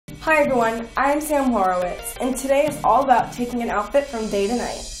Hi everyone, I'm Sam Horowitz, and today is all about taking an outfit from day to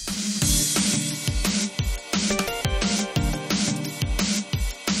night.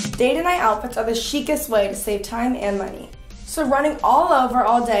 Day to night outfits are the chicest way to save time and money. So running all over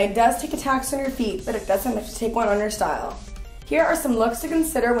all day does take a tax on your feet, but it doesn't have to take one on your style. Here are some looks to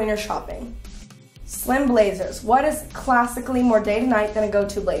consider when you're shopping. Slim blazers. What is classically more day to night than a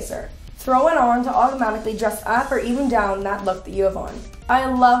go-to blazer? Throw it on to automatically dress up or even down that look that you have on. I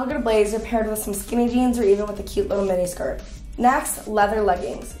love a good blazer paired with some skinny jeans or even with a cute little mini skirt. Next, leather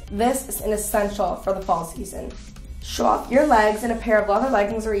leggings. This is an essential for the fall season. Show off your legs in a pair of leather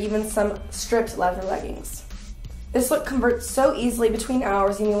leggings or even some stripped leather leggings. This look converts so easily between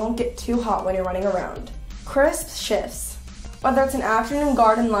hours and you won't get too hot when you're running around. Crisp shifts. Whether it's an afternoon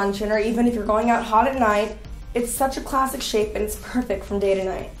garden luncheon or even if you're going out hot at night, it's such a classic shape and it's perfect from day to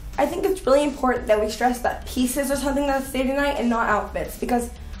night. I think it's really important that we stress that pieces are something that's day to night and not outfits, because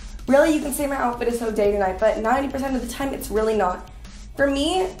really you can say my outfit is so day to night, but 90% of the time it's really not. For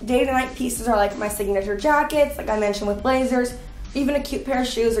me, day to night pieces are like my signature jackets, like I mentioned with blazers, even a cute pair of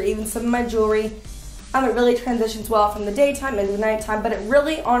shoes or even some of my jewelry. It really transitions well from the daytime into the nighttime, but it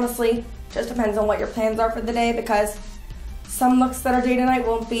really honestly just depends on what your plans are for the day, because some looks that are day to night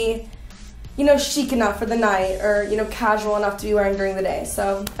won't be chic enough for the night or, casual enough to be wearing during the day.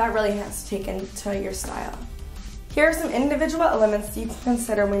 So that really has to take into your style. Here are some individual elements you can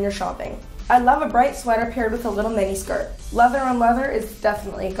consider when you're shopping. I love a bright sweater paired with a little mini skirt. Leather on leather is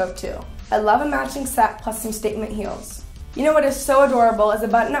definitely a go-to. I love a matching set plus some statement heels. You know what is so adorable is a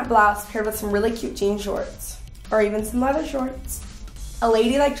button-up blouse paired with some really cute jean shorts or even some leather shorts. A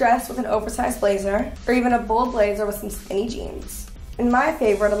ladylike dress with an oversized blazer or even a bold blazer with some skinny jeans. And my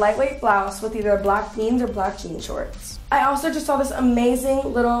favorite, a lightweight blouse with either black jeans or black jean shorts. I also just saw this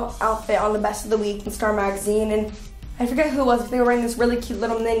amazing little outfit on the Best of the Week in Star Magazine, and I forget who it was, but they were wearing this really cute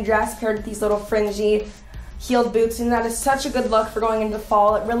little mini dress paired with these little fringy heeled boots, and that is such a good look for going into the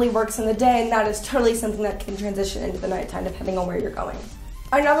fall. It really works in the day, and that is totally something that can transition into the nighttime depending on where you're going.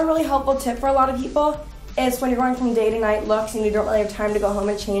 Another really helpful tip for a lot of people is when you're going from day to night looks and you don't really have time to go home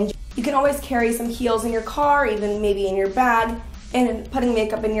and change, you can always carry some heels in your car, even maybe in your bag. And putting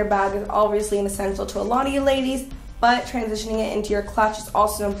makeup in your bag is obviously an essential to a lot of you ladies, but transitioning it into your clutch is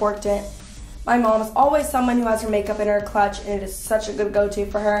also important. My mom is always someone who has her makeup in her clutch, and it is such a good go-to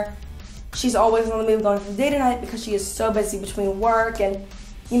for her. She's always on the move going from day to night because she is so busy between work and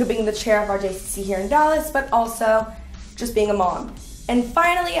being the chair of our JCC here in Dallas, but also just being a mom. And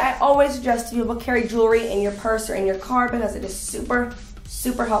finally, I always suggest people carry jewelry in your purse or in your car because it is super,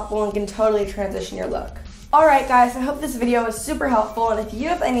 super helpful and can totally transition your look. Alright guys, I hope this video was super helpful, and if you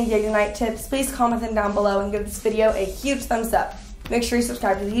have any day to night tips, please comment them down below and give this video a huge thumbs up. Make sure you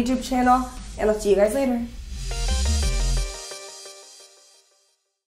subscribe to the YouTube channel, and I'll see you guys later.